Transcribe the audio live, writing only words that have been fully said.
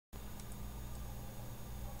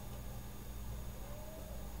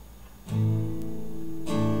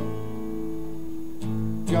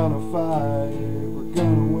gonna fight, we're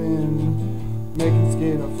gonna win, making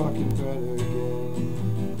skate our fucking better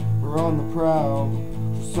again. We're on the prowl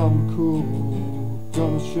for something cool,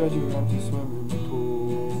 gonna shred your empty swimming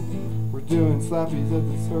pool. We're doing slappies at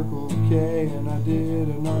the Circle K, and I did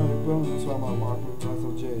an gnarly bonus while my Walkman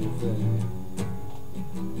Russell JFA.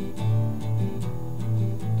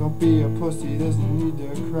 Don't be a pussy, there's no need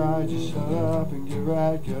to cry, just shut up and get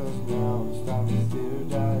right, cause now it's time to skate or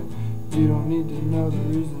die. You don't need to know the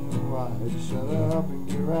reason why, just shut up and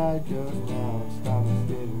get right, cause now it's time to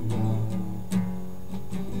skate or die.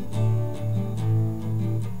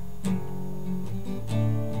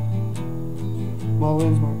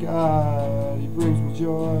 Mullin's my guy, he brings me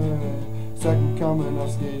joy, second coming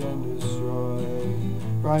of skate and destroy.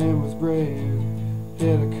 Brian was brave,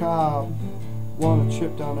 hit a cop, won a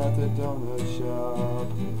trip down at the donut shop.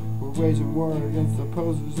 We're waging war against the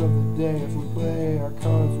posers of the day. If we play our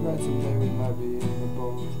cards right someday, we might be in the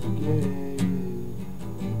bonus brigade.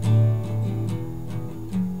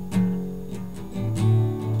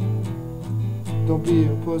 Don't be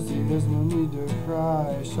a pussy, there's no need to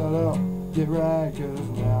cry. Shut up, get right, cause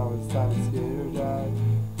now it's time to skate or die.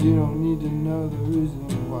 You don't need to know the reason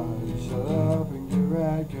why. Shut up and get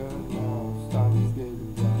right, cause now it's time to skate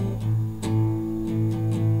or die.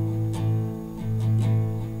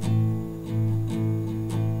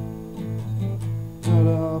 Shut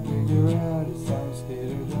up and get right, it's time to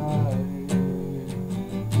skate or die.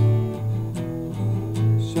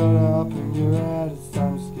 Shut up and get right, it's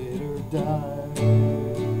time to skate or die.